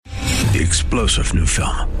the explosive new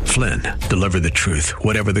film, Flynn, Deliver the Truth,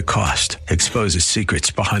 Whatever the Cost, exposes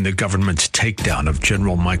secrets behind the government's takedown of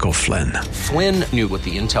General Michael Flynn. Flynn knew what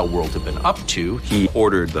the intel world had been up to. He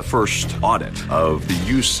ordered the first audit of the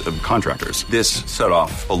use of contractors. This set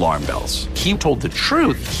off alarm bells. He told the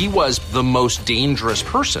truth. He was the most dangerous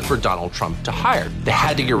person for Donald Trump to hire. They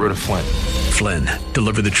had to get rid of Flynn. Flynn,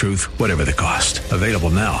 Deliver the Truth, Whatever the Cost. Available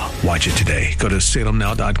now. Watch it today. Go to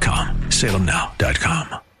salemnow.com.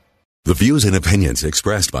 salemnow.com. The views and opinions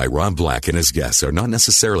expressed by Rob Black and his guests are not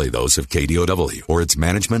necessarily those of KDOW or its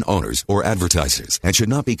management, owners, or advertisers and should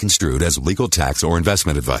not be construed as legal, tax, or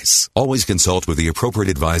investment advice. Always consult with the appropriate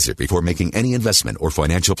advisor before making any investment or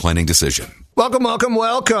financial planning decision. Welcome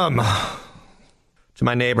to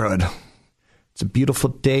my neighborhood. It's a beautiful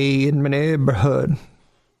day in my neighborhood.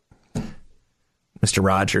 Mr.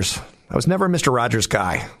 Rogers. I was never a Mr. Rogers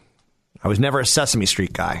guy. I was never a Sesame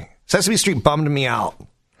Street guy. Sesame Street bummed me out.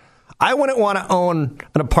 I wouldn't want to own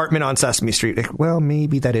an apartment on Sesame Street. Well,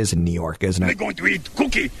 maybe that is in New York, isn't it? They're going to eat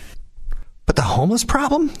cookie. But the homeless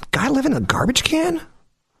problem? Guy living in a garbage can?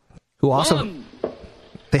 Who also... One,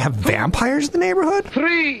 they have vampires in the neighborhood?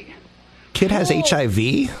 3. Kid has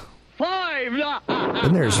HIV? 5.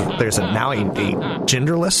 Then there's now a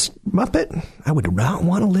genderless Muppet? I would not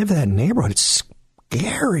want to live in that neighborhood. It's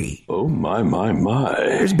scary. Oh, my.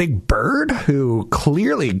 There's a big bird who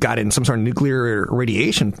clearly got in some sort of nuclear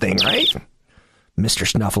radiation thing, right? Mr.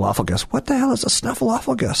 Snuffleupagus. What the hell is a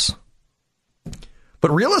Snuffleupagus?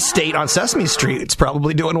 But real estate on Sesame Street, it's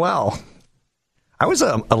probably doing well. I was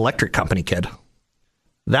an electric company kid.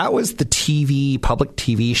 That was the public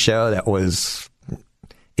TV show that was...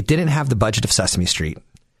 It didn't have the budget of Sesame Street.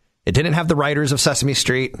 It didn't have the writers of Sesame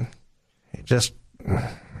Street. It just...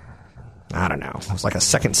 I don't know. It was like a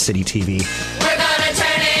Second City TV. We're gonna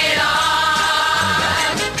turn it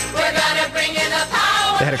on. We're gonna bring in the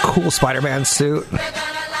power. They had a cool Spider-Man suit. We're gonna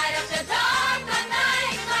light up the dark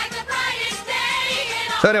night like the brightest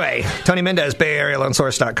day. So anyway, Tony Mendez,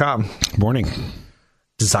 BayAreaLoanSource.com. Morning.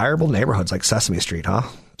 Desirable neighborhoods like Sesame Street, huh?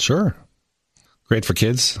 Sure. Great for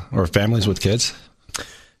kids or families with kids.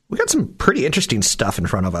 We got some pretty interesting stuff in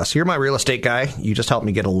front of us. You're my real estate guy. You just helped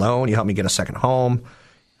me get a loan. You helped me get a second home.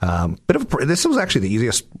 This was actually the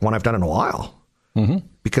easiest one I've done in a while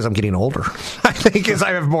because I'm getting older. I think as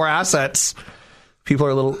I have more assets, people are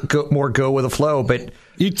a little more go with the flow. But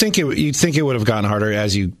you'd think it would have gotten harder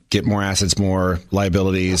as you get more assets, more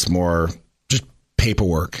liabilities, more just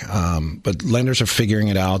paperwork. But lenders are figuring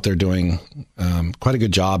it out. They're doing quite a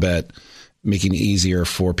good job at making it easier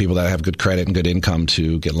for people that have good credit and good income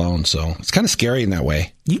to get loans. So it's kind of scary in that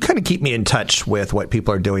way. You kind of keep me in touch with what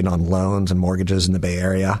people are doing on loans and mortgages in the Bay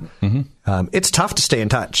Area. It's tough to stay in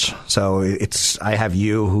touch. So I have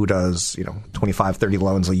you who does, 25, 30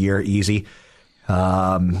 loans a year, easy.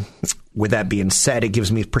 With that being said, it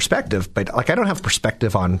gives me perspective, but I don't have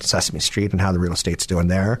perspective on Sesame Street and how the real estate's doing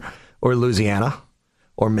there, or Louisiana,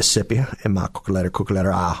 or Mississippi, and my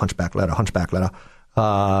hunchback letter.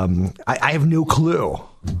 I have no clue.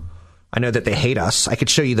 I know that they hate us. I could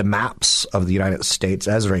show you the maps of the United States.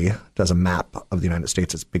 Esri does a map of the United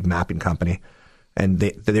States. It's a big mapping company. And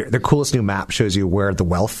their coolest new map shows you where the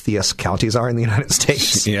wealthiest counties are in the United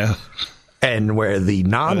States. Yeah. And where the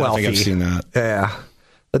non-wealthy... I think I've seen that. Yeah.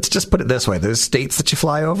 Let's just put it this way. Those states that you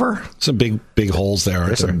fly over... Some big holes there,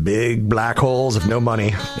 There's some big black holes of no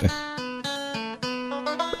money.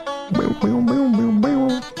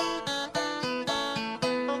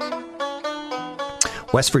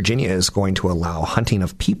 West Virginia is going to allow hunting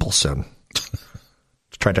of people soon.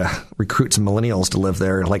 To try to recruit some millennials to live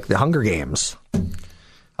there, like the Hunger Games.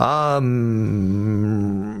 That's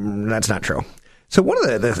not true. So one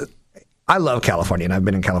of I love California, and I've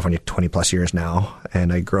been in California 20 plus years now,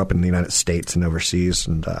 and I grew up in the United States and overseas,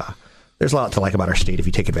 and there's a lot to like about our state if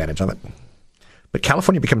you take advantage of it. But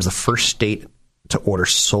California becomes the first state to order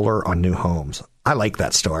solar on new homes. I like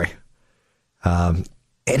that story. And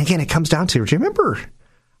again, it comes down to, do you remember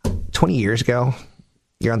 20 years ago,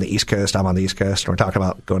 you're on the East Coast, I'm on the East Coast, and we're talking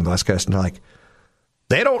about going to the West Coast, and they're like,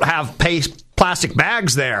 they don't have plastic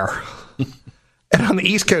bags there. And on the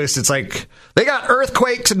East Coast, it's like, they got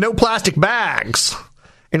earthquakes and no plastic bags.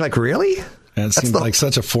 And you're like, really? And it seems like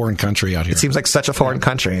such a foreign country out here. It seems like such a foreign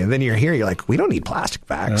country. And then you're here, you're like, we don't need plastic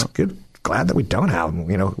bags. Yeah. Glad that we don't have them.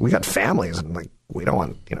 We got families, and we don't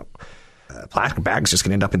want, plastic bags just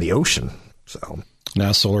going to end up in the ocean. So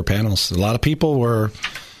now solar panels. A lot of people were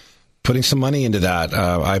putting some money into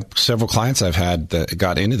that. Several clients I've had that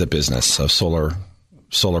got into the business of solar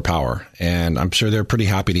power, and I'm sure they're pretty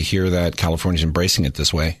happy to hear that California's embracing it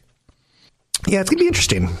this way. Yeah, it's going to be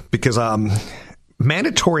interesting because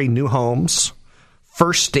mandatory new homes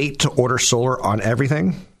first state to order solar on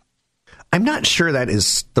everything, I'm not sure that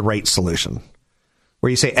is the right solution. Where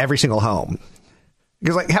you say every single home.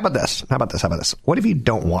 Because, like, how about this? What if you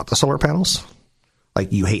don't want the solar panels?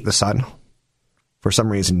 Like, you hate the sun. For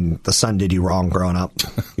some reason, the sun did you wrong growing up.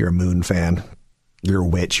 You're a moon fan. You're a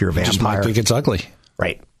witch. You're a vampire. Just might think it's ugly.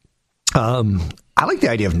 Right. I like the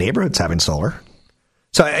idea of neighborhoods having solar.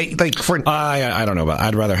 So, I don't know, but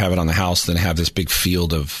I'd rather have it on the house than have this big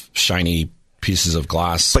field of shiny pieces of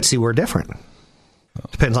glass. But see, we're different.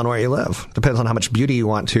 Depends on where you live. Depends on how much beauty you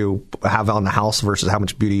want to have on the house versus how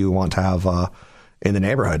much beauty you want to have in the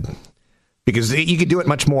neighborhood. Because you could do it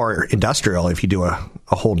much more industrial if you do a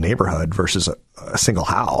whole neighborhood versus a single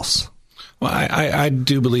house. Well, I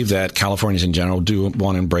do believe that Californians in general do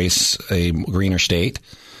want to embrace a greener state.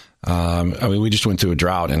 I mean, we just went through a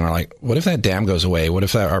drought and we're like, what if that dam goes away? What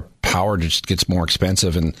if our power just gets more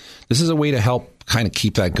expensive? And this is a way to help kind of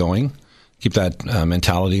keep that going, keep that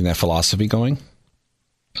mentality and that philosophy going.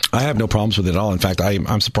 I have no problems with it at all. In fact,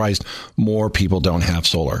 I'm surprised more people don't have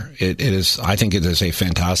solar. I think it is a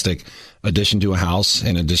fantastic addition to a house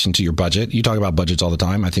in addition to your budget. You talk about budgets all the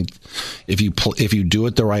time. I think if you do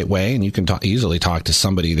it the right way, and you can easily talk to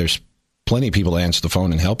somebody, there's plenty of people to answer the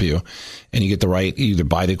phone and help you, and you get the right, you either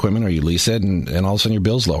buy the equipment or you lease it, and all of a sudden your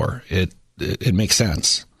bill's lower. It makes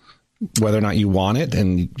sense. Whether or not you want it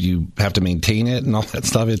and you have to maintain it and all that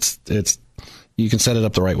stuff, it's you can set it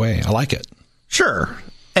up the right way. I like it. Sure.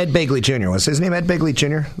 Ed Begley Jr. Was his name Ed Begley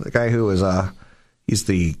Jr.? The guy who was he's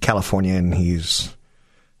the Californian. He's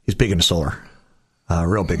big into solar,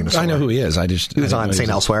 real big into solar. I know who he is. He was on St.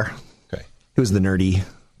 Elsewhere. Okay. He was the nerdy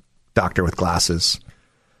doctor with glasses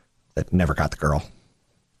that never got the girl.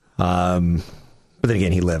 But then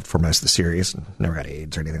again, he lived for most of the series and never got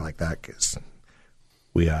AIDS or anything like that because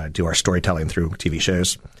we do our storytelling through TV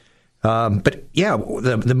shows. But yeah,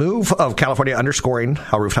 the move of California underscoring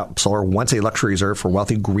how rooftop solar, once a luxury reserve for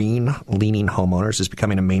wealthy green-leaning homeowners, is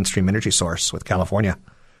becoming a mainstream energy source with California,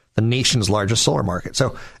 the nation's largest solar market.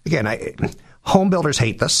 So again, home builders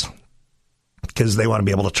hate this because they want to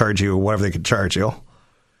be able to charge you whatever they could charge you.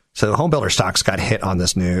 So home builder stocks got hit on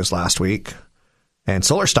this news last week, and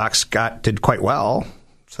solar stocks did quite well.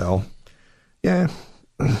 So yeah,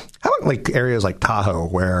 how about like areas like Tahoe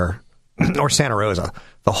or Santa Rosa?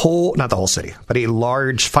 Not the whole city, but a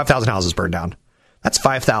large 5,000 houses burned down. That's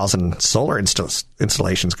 5,000 solar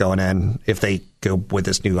installations going in if they go with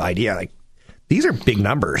this new idea. Like, these are big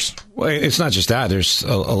numbers. Well, it's not just that. There's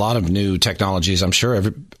a lot of new technologies. I'm sure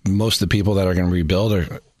most of the people that are going to rebuild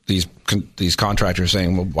are these contractors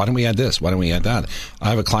saying, well, why don't we add this? Why don't we add that?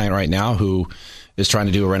 I have a client right now who is trying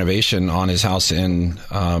to do a renovation on his house in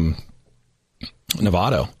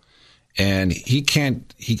Novato, and he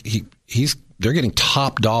can't. They're getting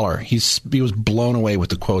top dollar. He was blown away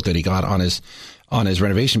with the quote that he got on his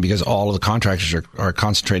renovation because all of the contractors are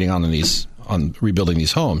concentrating on rebuilding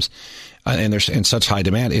these homes, and they're in such high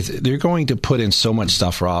demand. They're going to put in so much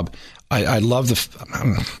stuff, Rob. I love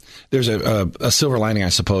there's a silver lining, I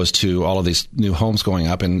suppose, to all of these new homes going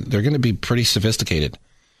up, and they're going to be pretty sophisticated.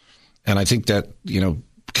 And I think that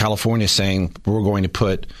California saying we're going to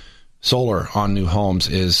put solar on new homes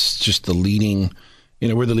is just the leading.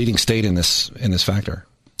 We're the leading state in this factor.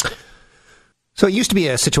 So it used to be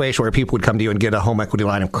a situation where people would come to you and get a home equity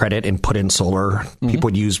line of credit and put in solar. Mm-hmm. People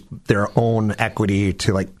would use their own equity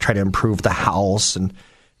to try to improve the house. And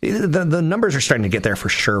the numbers are starting to get there for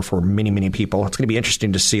sure for many, many people. It's going to be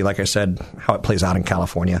interesting to see, like I said, how it plays out in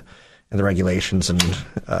California and the regulations. And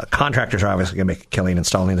contractors are obviously going to make a killing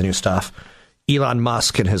installing the new stuff. Elon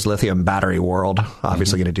Musk in his lithium battery world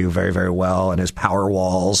obviously going to do very, very well, and his power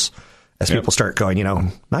walls. As people start going,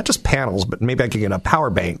 not just panels, but maybe I could get a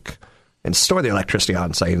power bank and store the electricity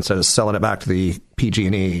on site instead of selling it back to the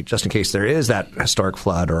PG&E just in case there is that historic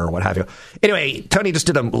flood or what have you. Anyway, Tony just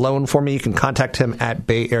did a loan for me. You can contact him at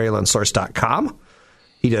BayAreaLoanSource.com.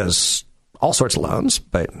 He does all sorts of loans,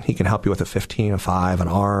 but he can help you with a 15, a 5, an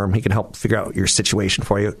ARM. He can help figure out your situation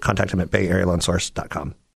for you. Contact him at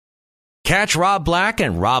BayAreaLoanSource.com. Catch Rob Black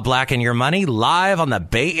and Rob Black and Your Money live on the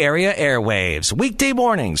Bay Area airwaves, weekday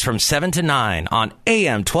mornings from 7 to 9 on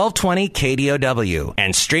AM 1220 KDOW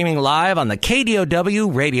and streaming live on the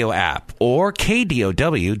KDOW radio app or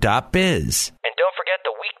KDOW.biz. And don't forget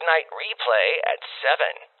the weeknight replay at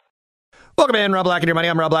 7. Welcome in, Rob Black and Your Money.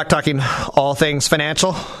 I'm Rob Black, talking all things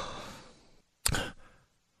financial.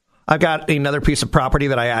 I've got another piece of property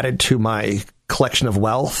that I added to my collection of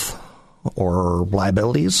wealth or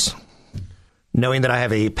liabilities. Knowing that I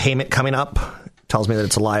have a payment coming up tells me that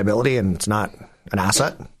it's a liability and it's not an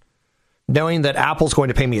asset. Knowing that Apple's going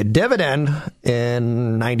to pay me a dividend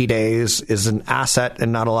in 90 days is an asset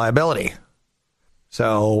and not a liability.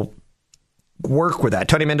 So work with that.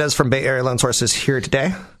 Tony Mendez from Bay Area Loan Source is here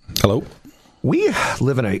today. Hello. We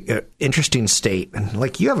live in an interesting state. And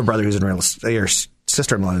like, you have a brother who's in real estate, your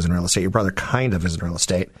sister-in-law is in real estate, your brother kind of is in real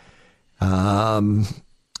estate.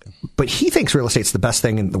 But he thinks real estate's the best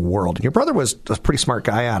thing in the world. And your brother was a pretty smart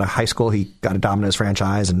guy out of high school. He got a Domino's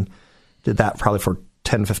franchise and did that probably for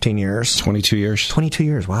 10, 15 years. 22 years. 22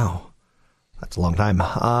 years. Wow. That's a long time.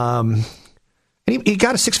 And he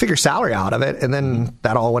got a 6-figure salary out of it. And then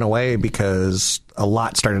that all went away because a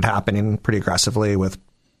lot started happening pretty aggressively with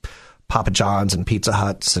Papa John's and Pizza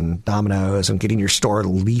Huts and Domino's and getting your store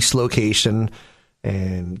lease location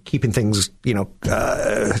and keeping things,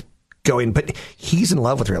 going. But he's in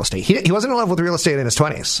love with real estate. He wasn't in love with real estate in his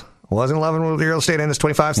 20s. Wasn't in love with real estate in his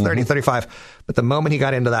 25s, 30s, 35. But the moment he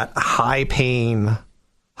got into that high-paying,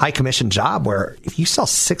 high-commission job where if you sell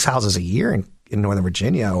 6 houses a year in Northern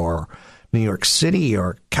Virginia or New York City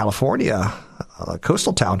or California, a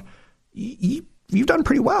coastal town, you've done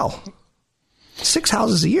pretty well. 6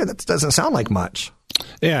 houses a year, that doesn't sound like much.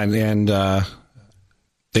 Yeah, and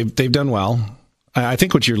they've done well. I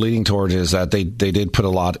think what you're leading toward is that they did put a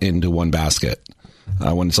lot into one basket.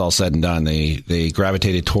 When it's all said and done, they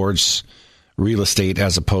gravitated towards real estate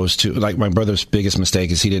as opposed to, like, my brother's biggest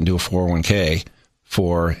mistake is he didn't do a 401k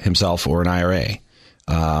for himself or an IRA.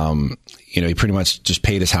 He pretty much just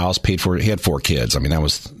paid his house, paid for it. He had 4 kids. I mean, that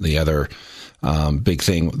was the other big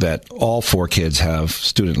thing, that all 4 kids have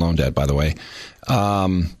student loan debt, by the way.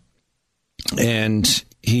 And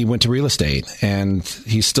he went to real estate, and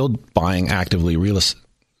he's still buying actively real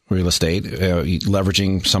estate,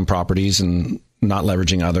 leveraging some properties and not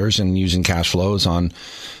leveraging others, and using cash flows on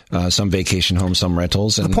some vacation homes, some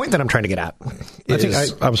rentals. And the point that I'm trying to get at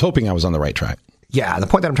is, I was hoping I was on the right track. Yeah, the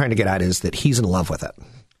point that I'm trying to get at is that he's in love with it.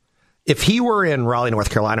 If he were in Raleigh, North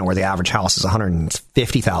Carolina, where the average house is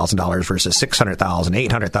 $150,000 versus $600,000,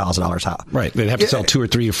 $800,000 house, right? They'd have to sell 2 or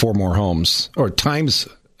 3 or 4 more homes, or times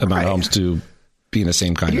amount of homes to be in the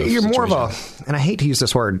same kind of You're situation. more of and I hate to use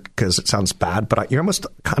this word because it sounds bad, but you're almost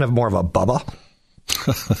kind of more of a Bubba.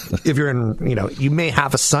 If you're in, you may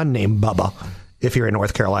have a son named Bubba if you're in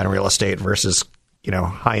North Carolina real estate versus,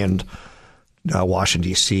 high-end Washington,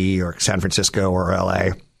 D.C. or San Francisco or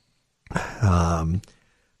L.A.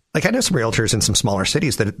 I know some realtors in some smaller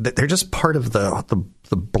cities that they're just part of the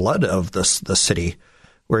blood of the city,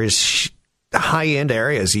 whereas high-end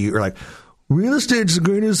areas, you're like, real estate's the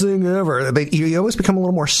greatest thing ever. You always become a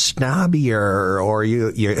little more snobbier, or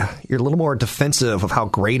you're a little more defensive of how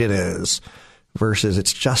great it is, versus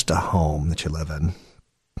it's just a home that you live in.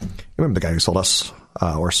 You remember the guy who sold us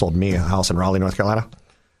or sold me a house in Raleigh, North Carolina?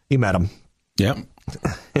 You met him. Yep.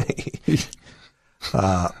 You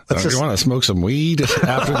want to smoke some weed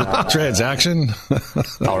after the transaction?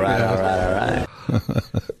 All right.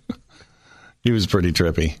 He was pretty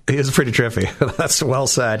trippy. That's well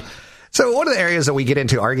said. So one of the areas that we get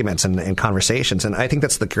into arguments and conversations, and I think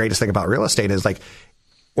that's the greatest thing about real estate, is like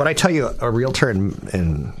when I tell you a realtor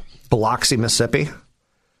in Biloxi, Mississippi,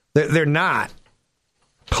 they're not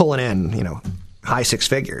pulling in, high 6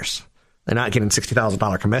 figures. They're not getting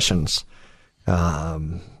 $60,000 commissions.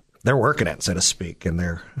 They're working it, so to speak,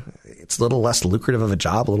 and it's a little less lucrative of a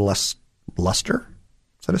job, a little less luster,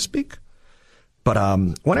 so to speak. But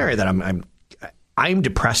one area that I'm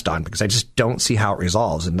depressed on because I just don't see how it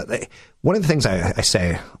resolves. And one of the things I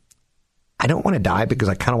say, I don't want to die because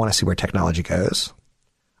I kind of want to see where technology goes.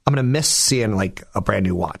 I'm going to miss seeing like a brand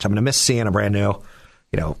new watch. I'm going to miss seeing a brand new,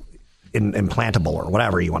 implantable or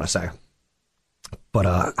whatever you want to say.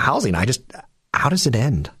 But housing, how does it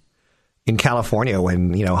end? In California,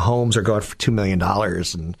 when, homes are going for $2 million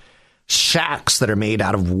and shacks that are made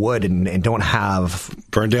out of wood and don't have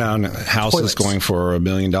burned down houses toilets going for $1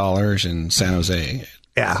 million in San Jose.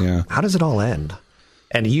 Yeah. How does it all end?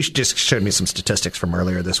 And you just showed me some statistics from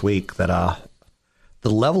earlier this week that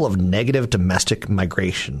the level of negative domestic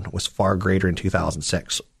migration was far greater in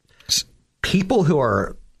 2006. People who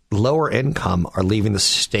are lower income are leaving the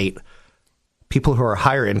state. People who are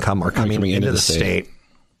higher income are coming into the state.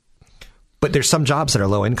 But there's some jobs that are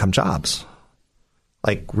low income jobs,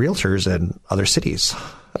 like realtors in other cities,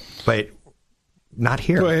 but not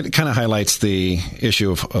here. Well, it kind of highlights the issue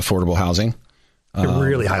of affordable housing. It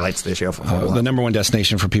really highlights the issue of affordable housing. The number one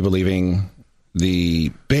destination for people leaving the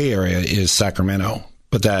Bay Area is Sacramento,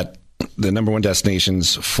 but the number one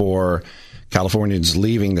destinations for Californians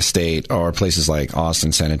leaving the state are places like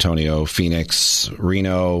Austin, San Antonio, Phoenix,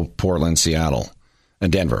 Reno, Portland, Seattle,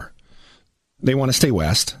 and Denver. They want to stay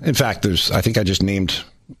west. In fact, I think I just named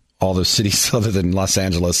all those cities other than Los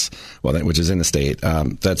Angeles, which is in the state.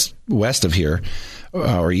 That's west of here,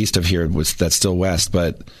 or east of here. That's still west.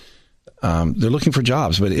 But They're looking for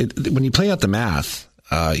jobs, but when you play out the math,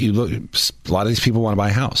 a lot of these people want to buy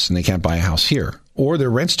a house, and they can't buy a house here, or their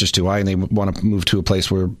rent's just too high, and they want to move to a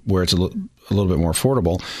place where it's a little bit more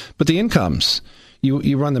affordable. But the incomes,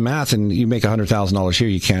 you run the math, and you make $100,000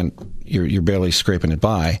 here, you're barely scraping it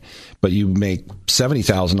by. But you make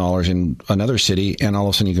 $70,000 in another city, and all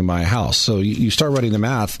of a sudden you can buy a house. So you start running the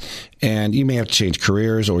math, and you may have to change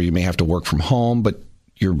careers, or you may have to work from home, but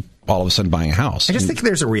you're all of a sudden buying a house. I just think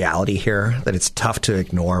there's a reality here that it's tough to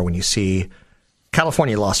ignore when you see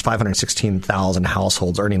California lost 516,000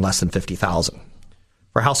 households earning less than $50,000.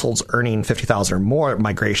 For households earning $50,000 or more,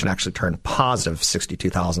 migration actually turned positive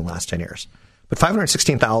 62,000 last 10 years. But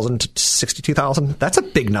 516,000 to 62,000, that's a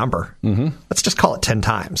big number. Mm-hmm. Let's just call it 10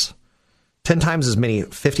 times. 10 times as many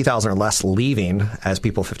 50,000 or less leaving as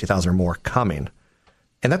people 50,000 or more coming.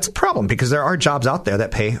 And that's a problem because there are jobs out there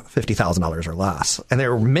that pay $50,000 or less, and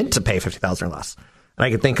they're meant to pay $50,000 or less. And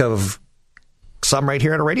I can think of some right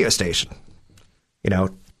here at a radio station.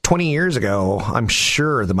 20 years ago, I'm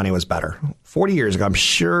sure the money was better. 40 years ago, I'm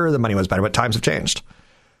sure the money was better, but times have changed.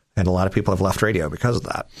 And a lot of people have left radio because of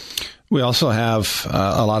that. We also have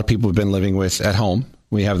a lot of people who've been living at home.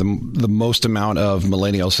 We have the most amount of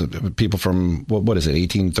millennials, people from, what is it,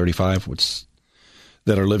 1835?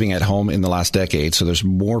 That are living at home in the last decade. So there's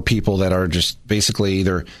more people that are just basically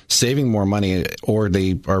either saving more money or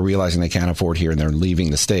they are realizing they can't afford here and they're leaving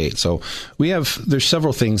the state. So there's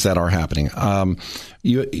several things that are happening.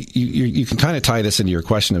 You can kind of tie this into your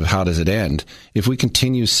question of how does it end? If we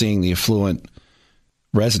continue seeing the affluent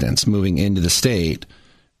residents moving into the state,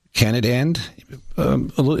 can it end?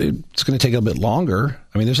 It's going to take a bit longer.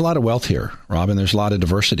 I mean, there's a lot of wealth here, Robin. There's a lot of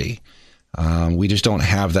diversity. We just don't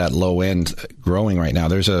have that low end growing right now.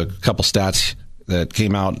 There's a couple stats that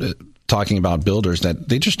came out talking about builders that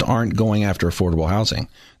they just aren't going after affordable housing.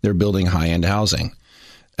 They're building high end housing.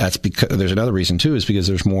 That's because there's another reason too, is because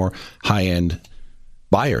there's more high end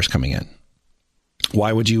buyers coming in.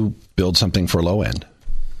 Why would you build something for low end?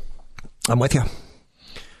 I'm with you.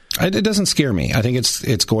 It doesn't scare me. I think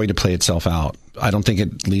it's going to play itself out. I don't think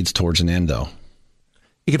it leads towards an end though.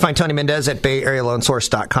 You can find Tony Mendez at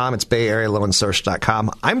BayAreaLoanSource.com. It's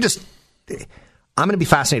BayAreaLoanSource.com. I'm going to be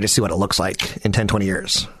fascinated to see what it looks like in 10, 20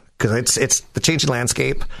 years because it's the changing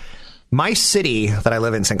landscape. My city that I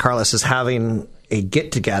live in, San Carlos, is having a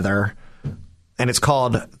get-together, and it's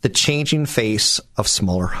called The Changing Face of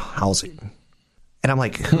Smaller Housing. And I'm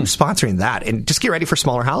like, who's sponsoring that? And just get ready for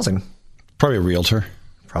smaller housing. Probably a realtor.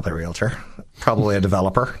 Probably a realtor. Probably a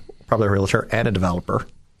developer. Probably a realtor and a developer.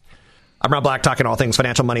 I'm Rob Black, talking all things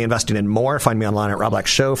financial, money, investing, and more. Find me online at Rob Black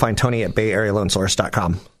Show. Find Tony at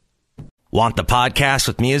BayAreaLoanSource.com. Want the podcast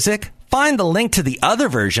with music? Find the link to the other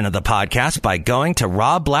version of the podcast by going to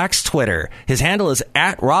Rob Black's Twitter. His handle is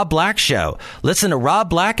at Rob Black Show. Listen to Rob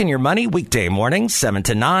Black and Your Money weekday mornings, 7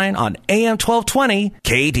 to 9 on AM 1220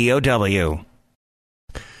 KDOW.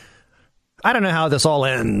 I don't know how this all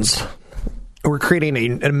ends. We're creating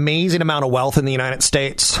an amazing amount of wealth in the United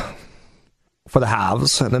States for the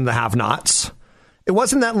haves and then the have-nots. It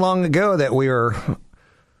wasn't that long ago that we were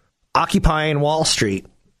occupying Wall Street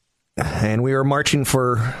and we were marching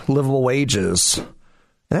for livable wages. And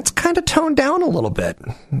that's kind of toned down a little bit.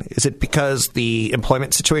 Is it because the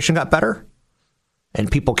employment situation got better and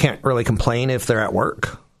people can't really complain if they're at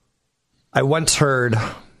work? I once heard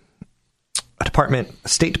a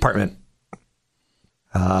State Department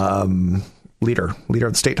leader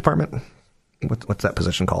of the State Department. What's that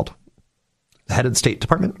position called? The head of the State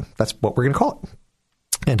Department. That's what we're going to call it.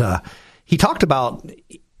 And he talked about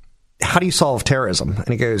how do you solve terrorism? And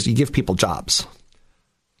he goes, you give people jobs.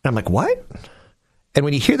 And I'm like, what? And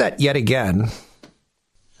when you hear that yet again,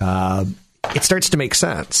 it starts to make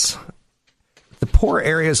sense. The poor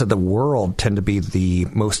areas of the world tend to be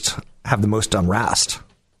have the most unrest.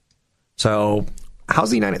 So how's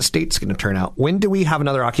the United States going to turn out? When do we have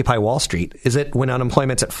another Occupy Wall Street? Is it when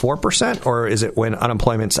unemployment's at 4% or is it when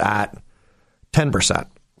unemployment's at 10%?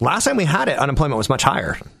 Last time we had it, unemployment was much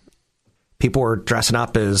higher. People were dressing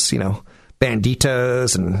up as,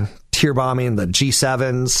 banditos and tear bombing the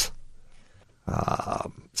G7s.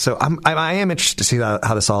 So I am interested to see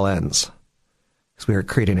how this all ends. Because we are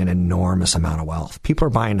creating an enormous amount of wealth. People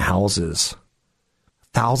are buying houses,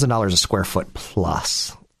 $1,000 a square foot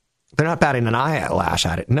plus. They're not batting an eyelash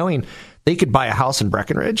at it, knowing they could buy a house in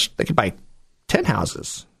Breckenridge. They could buy 10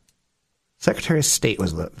 houses. Secretary of State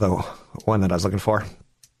was the one that I was looking for.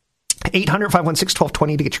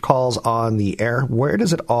 800-516-1220 to get your calls on the air. Where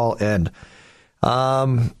does it all end?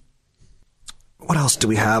 What else do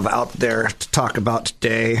we have out there to talk about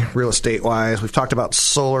today, real estate-wise? We've talked about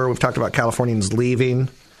solar. We've talked about Californians leaving.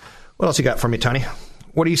 What else you got for me, Tony?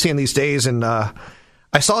 what are you seeing these days? And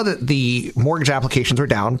I saw that the mortgage applications were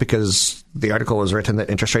down because the article was written that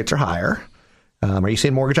interest rates are higher. Are you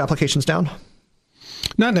seeing mortgage applications down?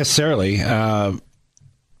 Not necessarily.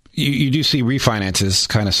 You do see refinances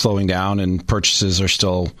kind of slowing down, and purchases are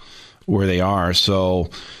still where they are. So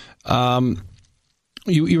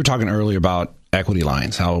you were talking earlier about equity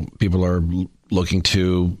lines, how people are looking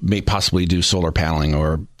to possibly do solar paneling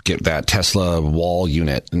or get that Tesla wall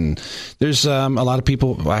unit. And there's a lot of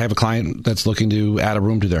people. I have a client that's looking to add a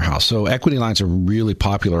room to their house. So equity lines are really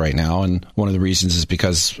popular right now. And one of the reasons is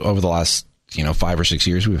because over the last 5 or 6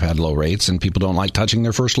 years, we've had low rates and people don't like touching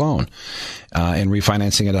their first loan and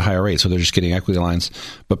refinancing at a higher rate. So they're just getting equity lines.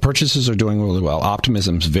 But purchases are doing really well.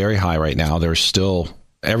 Optimism's very high right now. There's still,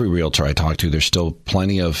 every realtor I talk to, there's still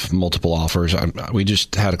plenty of multiple offers. We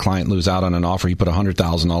just had a client lose out on an offer. He put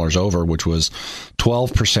 $100,000 over, which was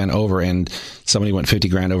 12% over, and somebody went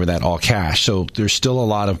 $50,000 over that all cash. So there's still a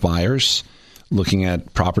lot of buyers looking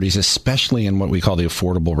at properties, especially in what we call the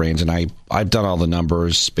affordable range. And I've done all the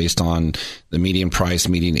numbers based on the median price,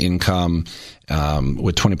 median income,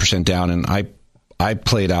 with 20% down. And I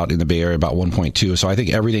played out in the Bay Area about 1.2. So I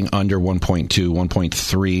think everything under 1.2,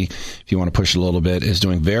 1.3, if you want to push it a little bit, is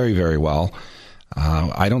doing very, very well.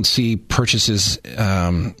 I don't see purchases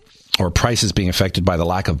or prices being affected by the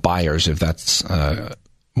lack of buyers, if that's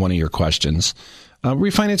one of your questions.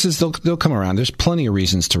 Refinances, they'll come around. There's plenty of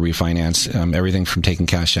reasons to refinance, everything from taking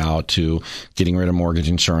cash out to getting rid of mortgage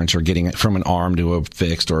insurance or getting it from an ARM to a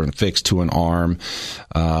fixed or a fixed to an ARM.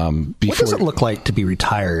 What does it look like to be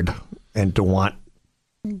retired and to want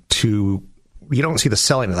to, you don't see the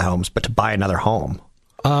selling of the homes, but to buy another home?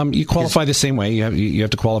 You qualify the same way. You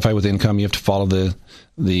have to qualify with income. You have to follow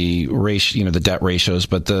the ratio, the debt ratios.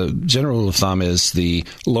 But the general rule of thumb is the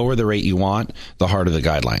lower the rate you want, the harder the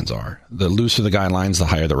guidelines are. The looser the guidelines, the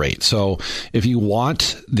higher the rate. So if you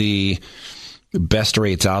want the best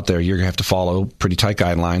rates out there, you're going to have to follow pretty tight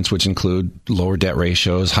guidelines, which include lower debt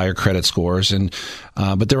ratios, higher credit scores, and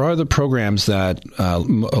but there are other programs that a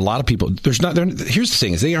lot of people. Here's the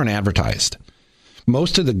thing: is they aren't advertised.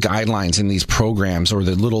 Most of the guidelines in these programs or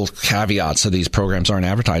the little caveats of these programs aren't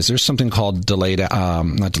advertised. There's something called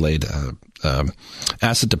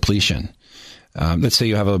asset depletion. Let's say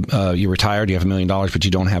you're retired, you have $1 million, but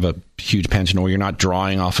you don't have a huge pension, or you're not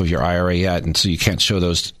drawing off of your IRA yet, and so you can't show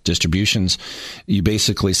those distributions. You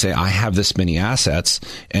basically say, I have this many assets,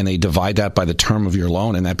 and they divide that by the term of your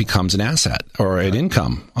loan, and that becomes an asset or an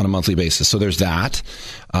income on a monthly basis. So there's that.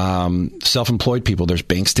 Self-employed people, there's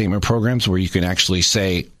bank statement programs where you can actually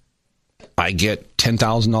say, I get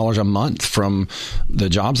 $10,000 a month from the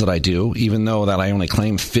jobs that I do, even though that I only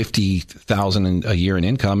claim $50,000 a year in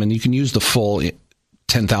income, and you can use the full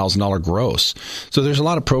 $10,000 gross. So there's a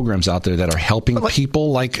lot of programs out there that are helping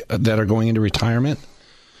people that are going into retirement.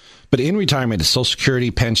 But in retirement, it's Social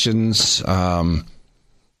Security, pensions,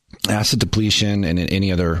 asset depletion, and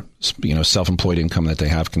any other self-employed income that they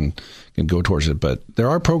have can go towards it. But there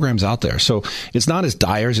are programs out there. So it's not as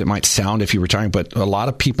dire as it might sound if you're retiring, but a lot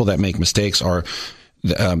of people that make mistakes are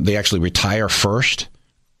they actually retire first,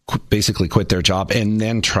 basically quit their job, and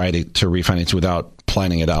then try to refinance without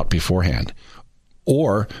planning it out beforehand.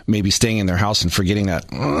 Or maybe staying in their house and forgetting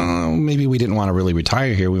that maybe we didn't want to really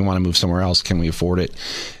retire here. We want to move somewhere else. Can we afford it?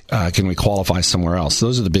 Can we qualify somewhere else?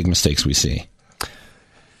 Those are the big mistakes we see.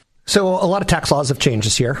 So a lot of tax laws have changed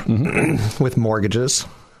this year with mortgages.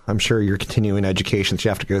 I'm sure your continuing education that you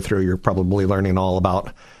have to go through, you're probably learning all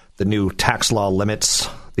about the new tax law limits,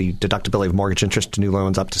 the deductibility of mortgage interest to new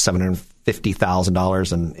loans up to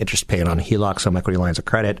 $750,000 and interest paid on HELOCs, home equity lines of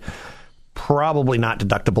credit. Probably not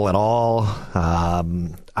deductible at all.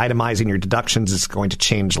 Itemizing your deductions is going to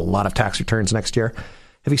change a lot of tax returns next year.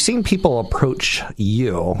 Have you seen people approach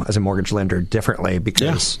you as a mortgage lender differently?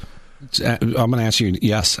 Because I'm going to ask you,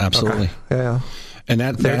 yes, absolutely. Okay. Yeah. And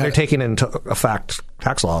they're taking into effect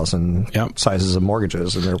tax laws and sizes of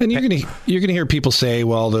mortgages, and you're going to hear people say,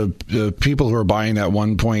 "Well, the people who are buying that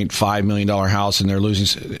 $1.5 million house and they're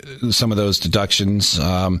losing some of those deductions,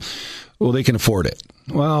 well, they can afford it."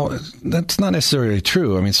 Well, that's not necessarily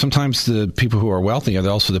true. I mean, sometimes the people who are wealthy are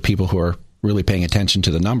also the people who are really paying attention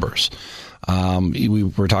to the numbers. We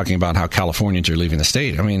were talking about how Californians are leaving the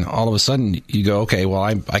state. I mean, all of a sudden you go, okay, well,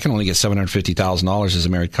 I can only get $750,000 as a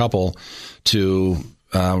married couple to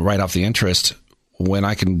write off the interest when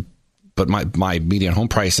I can, but my median home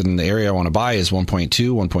price in the area I want to buy is 1.2,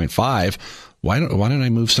 1.5. Why don't I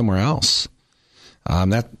move somewhere else?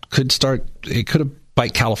 That could have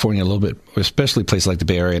bite California a little bit, especially places like the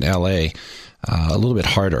Bay Area and LA, a little bit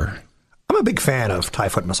harder. I'm a big fan of Thai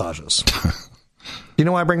foot massages. You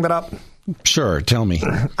know why I bring that up? Sure, tell me.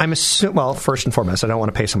 I'm assuming, well, first and foremost, I don't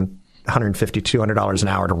want to pay someone $150, $200 an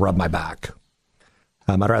hour to rub my back.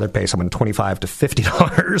 I'd rather pay someone $25 to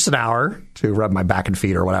 $50 an hour to rub my back and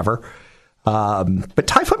feet or whatever. But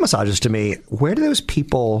Thai foot massages, to me, where do those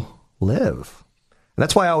people live? And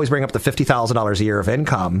that's why I always bring up the $50,000 a year of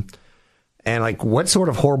income. And like, what sort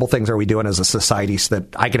of horrible things are we doing as a society so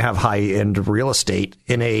that I can have high-end real estate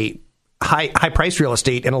in a high-priced real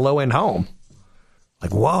estate in a low-end home?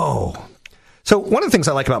 Like, whoa. So one of the things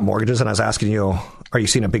I like about mortgages, and I was asking you, are you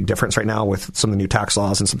seeing a big difference right now with some of the new tax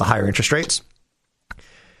laws and some of the higher interest rates?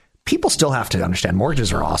 People still have to understand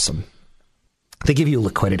mortgages are awesome. They give you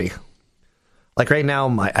liquidity. Like right now,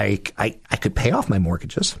 I could pay off my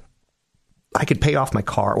mortgages. I could pay off my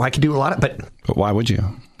car. Well, I could do a lot of, but why would you?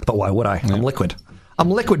 But why would I? Yeah. I'm liquid.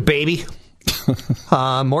 I'm liquid, baby.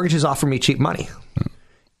 Mortgages offer me cheap money.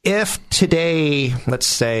 If today, let's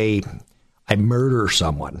say, I murder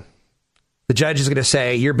someone, the judge is going to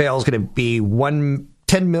say your bail is going to be $10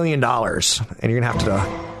 million, and you're going to have to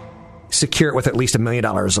secure it with at least $1 million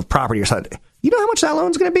of property or something. You know how much that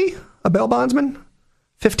loan's going to be? A bail bondsman?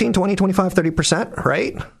 15, 20, 25, 30%,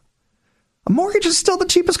 right? A mortgage is still the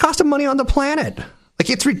cheapest cost of money on the planet. Like,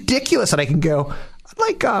 it's ridiculous that I can go, I'd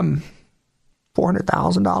like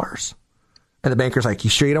 $400,000. And the banker's like, you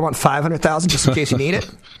sure you don't want $500,000 just in case you need it?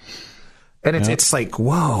 And it's like,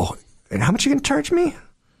 whoa. And how much are you going to charge me?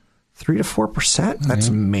 3 to 4%? That's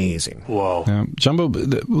amazing. Whoa. Yeah. Jumbo,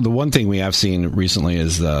 the one thing we have seen recently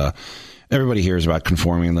is everybody hears about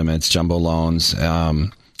conforming limits, jumbo loans,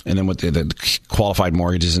 and then with the qualified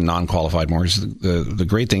mortgages and non-qualified mortgages. The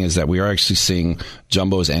great thing is that we are actually seeing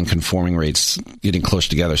jumbos and conforming rates getting close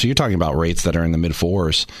together. So you're talking about rates that are in the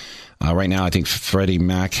mid-4s. Right now, I think Freddie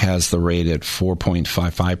Mac has the rate at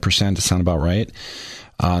 4.55%. Does that sound about right?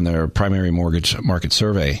 On their primary mortgage market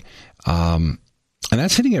survey. And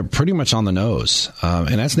that's hitting it pretty much on the nose.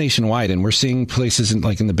 And that's nationwide. And we're seeing places in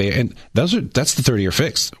the Bay. And that's the 30-year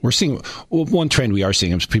fix. We're seeing one trend we are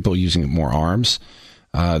seeing is people using more ARMs.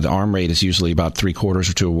 The ARM rate is usually about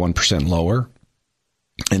 3/4 to 1% lower.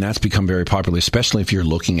 And that's become very popular, especially if you're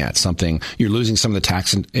looking at something. You're losing some of the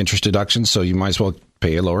tax and interest deductions, so you might as well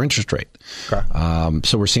pay a lower interest rate. Okay.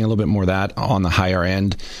 So we're seeing a little bit more of that on the higher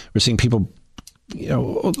end. We're seeing people,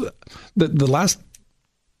 the last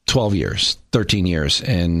 12 years, 13 years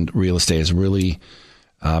in real estate has really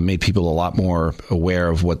made people a lot more aware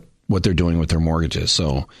of what they're doing with their mortgages.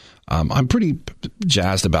 So I'm pretty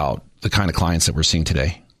jazzed about the kind of clients that we're seeing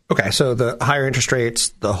today. Okay, so the higher interest rates,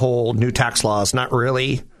 the whole new tax laws, not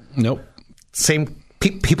really. Nope. Same.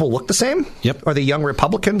 People look the same? Yep. Are they young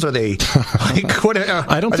Republicans? Are they like what?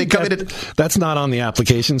 I don't think that's not on the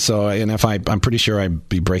application. So, and if I'm pretty sure I'd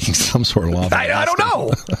be breaking some sort of law. I don't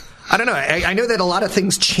know. I don't know. I know that a lot of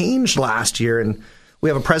things changed last year, and we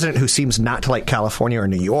have a president who seems not to like California or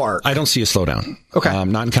New York. I don't see a slowdown. Okay.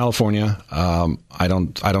 Not in California. I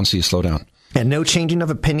don't see a slowdown. And no changing of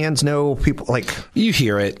opinions. No people like you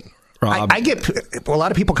hear it. Rob. I get a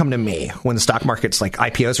lot of people come to me when the stock market's like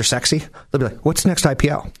IPOs are sexy. They'll be like, "What's the next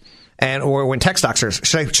IPO?" Or when tech stocks are,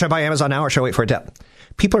 should I buy Amazon now or should I wait for a dip?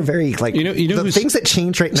 People are very like, the things that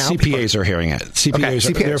change right now. CPAs are hearing it.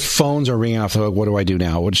 CPAs. Their phones are ringing off the hook. What do I do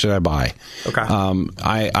now? What should I buy? Okay.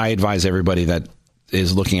 I advise everybody that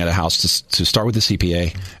is looking at a house to start with the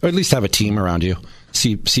CPA, or at least have a team around you.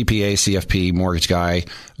 CPA, CFP, mortgage guy,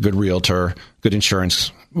 good realtor, good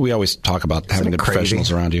insurance. We always talk about having good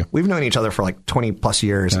professionals around you. We've known each other for like 20 plus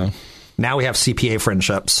years. Yeah. Now we have CPA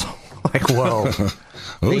friendships. Like, whoa.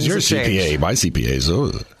 Who's your CPA? My CPA's.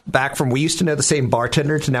 Oh. Back from we used to know the same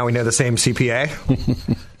bartender to now we know the same CPA.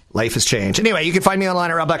 Life has changed. Anyway, you can find me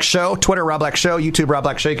online at Rob Black Show, Twitter, Rob Black Show, YouTube, Rob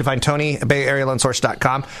Black Show. You can find Tony at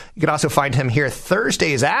BayAreaLoanSource.com. You can also find him here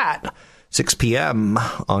Thursdays at 6 p.m.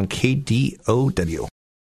 on KDOW.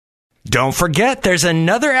 Don't forget, there's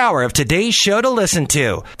another hour of today's show to listen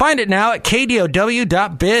to. Find it now at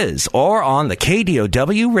KDOW.biz or on the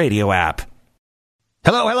KDOW radio app.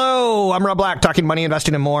 Hello. I'm Rob Black, talking money,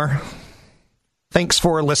 investing, and more. Thanks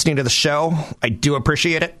for listening to the show. I do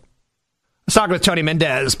appreciate it. I was talking with Tony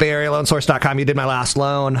Mendez, BayAreaLoanSource.com. You did my last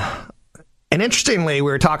loan. And interestingly,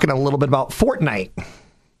 we were talking a little bit about Fortnite.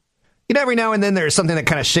 You know, every now and then there's something that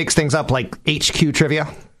kind of shakes things up, like HQ Trivia,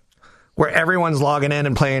 where everyone's logging in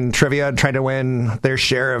and playing trivia, trying to win their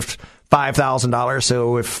share of $5,000.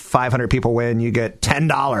 So if 500 people win, you get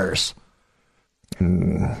 $10.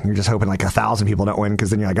 And you're just hoping like 1,000 people don't win, because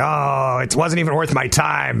then you're like, oh, it wasn't even worth my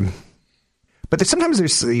time. But sometimes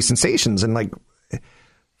there's these sensations, and like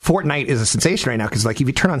Fortnite is a sensation right now because like if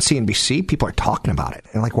you turn on CNBC, people are talking about it.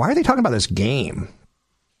 And like, why are they talking about this game?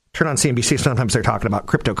 Turn on CNBC, sometimes they're talking about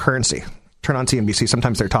cryptocurrency. turn on CNBC,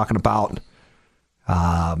 sometimes they're talking about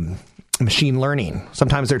machine learning.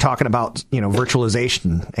 Sometimes they're talking about,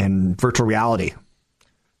 virtualization and virtual reality.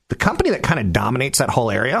 The company that kind of dominates that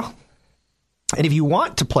whole area, and if you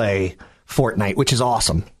want to play Fortnite, which is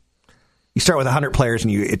awesome, you start with 100 players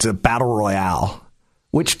and it's a battle royale,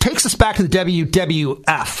 which takes us back to the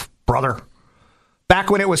WWF, brother. Back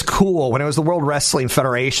when it was cool, when it was the World Wrestling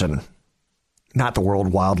Federation, not the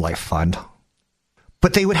World Wildlife Fund.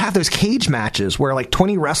 But they would have those cage matches where like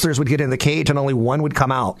 20 wrestlers would get in the cage and only one would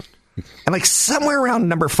come out. And like somewhere around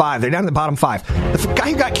number 5, they're down to the bottom 5. The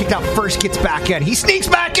guy who got kicked out first gets back in. He sneaks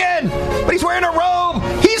back in, but he's wearing a robe.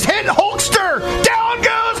 He's hitting Hulkster. Down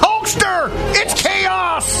goes Hulkster. It's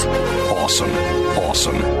chaos.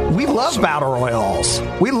 Awesome. We love battle royals.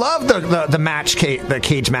 We love the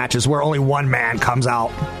cage matches where only one man comes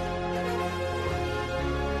out.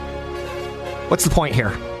 What's the point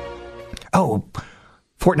here? Oh,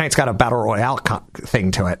 Fortnite's got a battle royale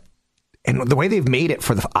thing to it. And the way they've made it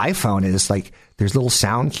for the iPhone is like there's little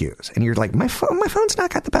sound cues. And you're like, my phone's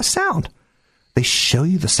not got the best sound. They show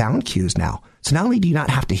you the sound cues now. So not only do you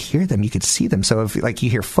not have to hear them, you can see them. So if like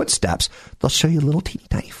you hear footsteps, they'll show you little teeny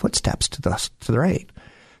tiny footsteps to the right.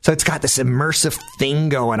 So it's got this immersive thing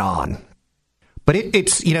going on. But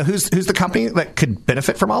it's who's the company that could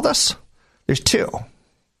benefit from all this? There's two.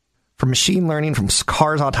 From machine learning, from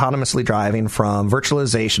cars autonomously driving, from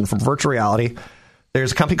virtualization, from virtual reality.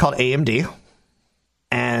 There's a company called AMD,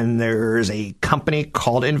 and there's a company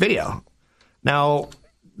called NVIDIA. Now,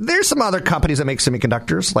 there's some other companies that make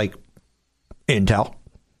semiconductors, like Intel.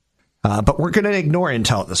 But we're going to ignore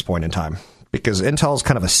Intel at this point in time, because Intel is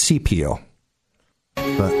kind of a CPU.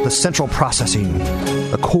 The central processing,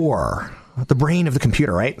 the core, the brain of the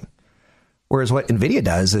computer, right? Whereas what NVIDIA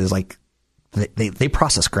does is like, they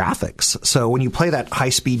process graphics. So when you play that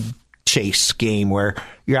high-speed chase game where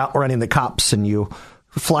you're outrunning the cops and you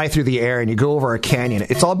fly through the air and you go over a canyon,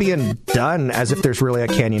 it's all being done as if there's really a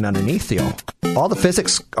canyon underneath you. All the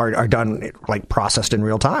physics are done, like, processed in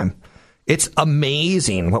real time. It's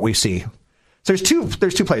amazing what we see. So there's two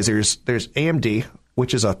plays. There's AMD,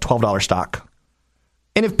 which is a $12 stock.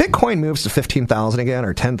 And if Bitcoin moves to 15,000 again,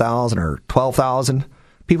 or 10,000 or 12,000,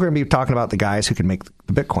 people are going to be talking about the guys who can make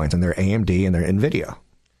the Bitcoins, and they're AMD and they're NVIDIA.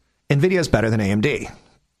 NVIDIA is better than AMD.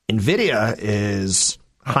 NVIDIA is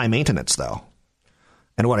high maintenance, though.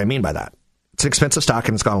 And what I mean by that, it's an expensive stock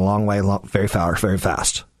and it's gone a long way, very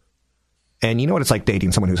fast. And you know what it's like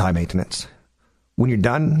dating someone who's high maintenance? When you're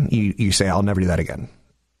done, you say, I'll never do that again.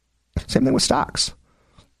 Same thing with stocks.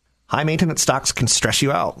 High maintenance stocks can stress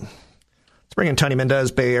you out. Let's bring in Tony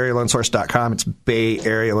Mendez, BayAreaLoanSource.com. It's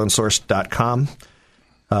BayAreaLoanSource.com.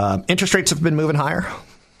 Interest rates have been moving higher.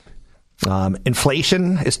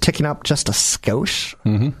 Inflation is ticking up just a skosh.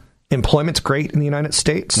 Mm-hmm. Employment's great in the United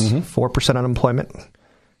States. 4% unemployment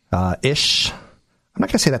ish. I'm not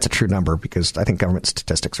going to say that's a true number because I think government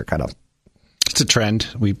statistics are kind of... It's a trend.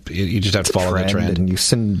 You just have to follow that trend. And you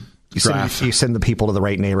send the people to the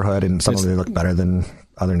right neighborhood, and some of them look better than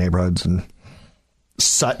other neighborhoods and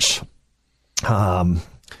such.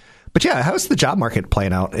 But yeah, how's the job market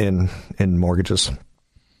playing out in mortgages?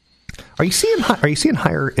 Are you seeing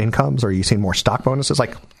higher incomes, or are you seeing more stock bonuses?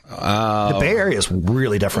 Like the Bay Area is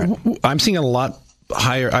really different. I'm seeing a lot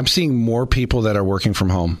higher. I'm seeing more people that are working from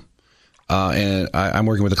home. And I'm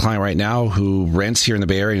working with a client right now who rents here in the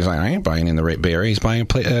Bay Area. He's like, I ain't buying in the Bay Area. He's buying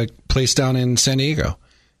a place down in San Diego.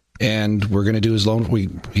 And we're going to do his loan.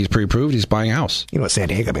 He's pre-approved. He's buying a house. You know what San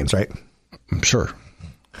Diego means, right? I'm sure.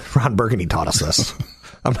 Ron Burgundy taught us this.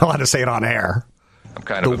 I'm not allowed to say it on air. I'm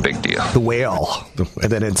kind of a big deal. The whale. And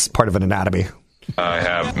then it's part of an anatomy. I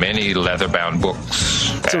have many leather-bound books.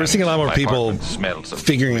 So we're seeing a lot more people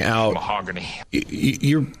figuring out. Mahogany.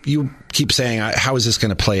 You keep saying, how is this going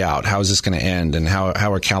to play out? How is this going to end? And how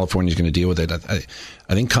are Californians going to deal with it?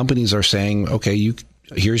 I think companies are saying, okay,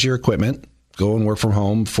 here's your equipment. Go and work from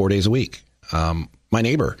home 4 days a week. My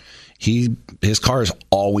neighbor, his car is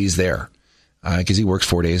always there because he works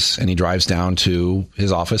 4 days and he drives down to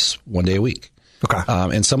his office 1 day a week. Okay.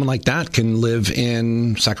 And someone like that can live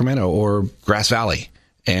in Sacramento or Grass Valley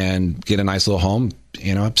and get a nice little home,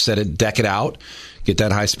 deck it out, get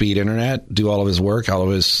that high speed internet, do all of his work,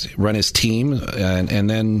 run his team, and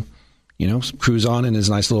then, cruise on in his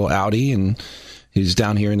nice little Audi, and he's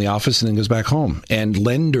down here in the office and then goes back home. And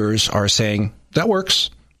lenders are saying, that works.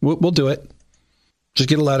 We'll do it. Just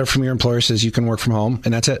get a letter from your employer says you can work from home,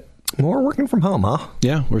 and that's it. More working from home, huh?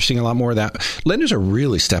 Yeah, we're seeing a lot more of that. Lenders are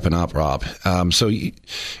really stepping up, Rob. So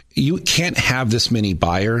you can't have this many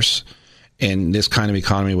buyers in this kind of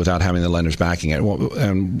economy without having the lenders backing it.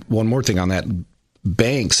 And one more thing on that,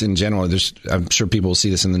 banks in general, I'm sure people will see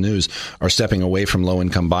this in the news, are stepping away from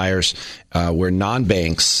low-income buyers, where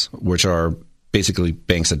non-banks, which are basically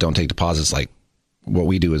banks that don't take deposits like what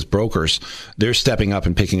we do as brokers, they're stepping up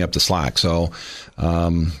and picking up the slack. So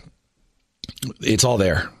it's all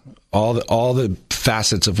there. All the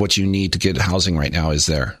facets of what you need to get housing right now is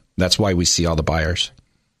there. That's why we see all the buyers,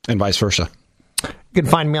 and vice versa. You can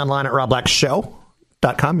find me online at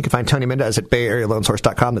robblackshow.com. You can find Tony Mendez at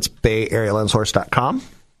BayAreaLoanSource.com. That's BayAreaLoanSource.com.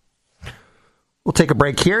 We'll take a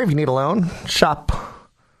break here. If you need a loan,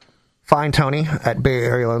 find Tony at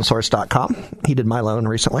BayAreaLoanSource.com. He did my loan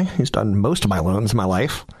recently. He's done most of my loans in my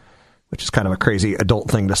life, which is kind of a crazy adult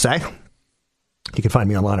thing to say. You can find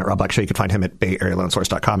me online at Rob Black Show. You can find him at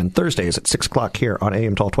BayAreaLoanSource.com. And Thursdays at 6 o'clock here on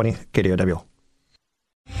AM 1220 KDOW.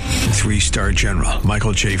 3-star General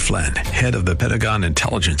Michael J. Flynn, head of the Pentagon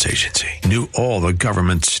Intelligence Agency, knew all the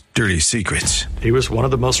government's dirty secrets. He was one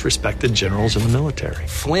of the most respected generals in the military.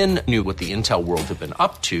 Flynn knew what the intel world had been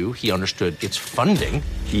up to. He understood its funding.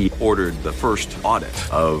 He ordered the first audit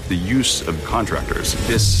of the use of contractors.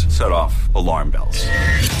 This set off alarm bells.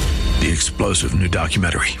 The explosive new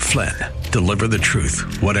documentary, Flynn, Deliver the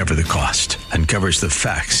Truth, Whatever the Cost, uncovers the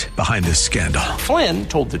facts behind this scandal. Flynn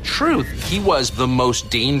told the truth. He was the most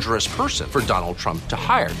dangerous person for Donald Trump to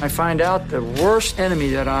hire. I find out the worst enemy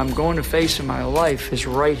that I'm going to face in my life is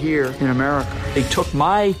right here in America. They took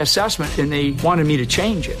my assessment and they wanted me to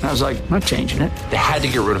change it. And I was like, I'm not changing it. They had to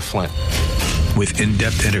get rid of Flynn. With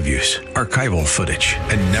in-depth interviews, archival footage,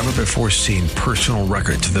 and never-before-seen personal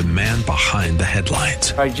records of the man behind the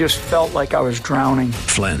headlines. I just felt like I was drowning.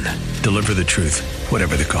 Flynn, Deliver the Truth,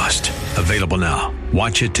 Whatever the Cost. Available now.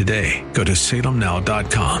 Watch it today. Go to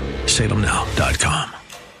salemnow.com. salemnow.com.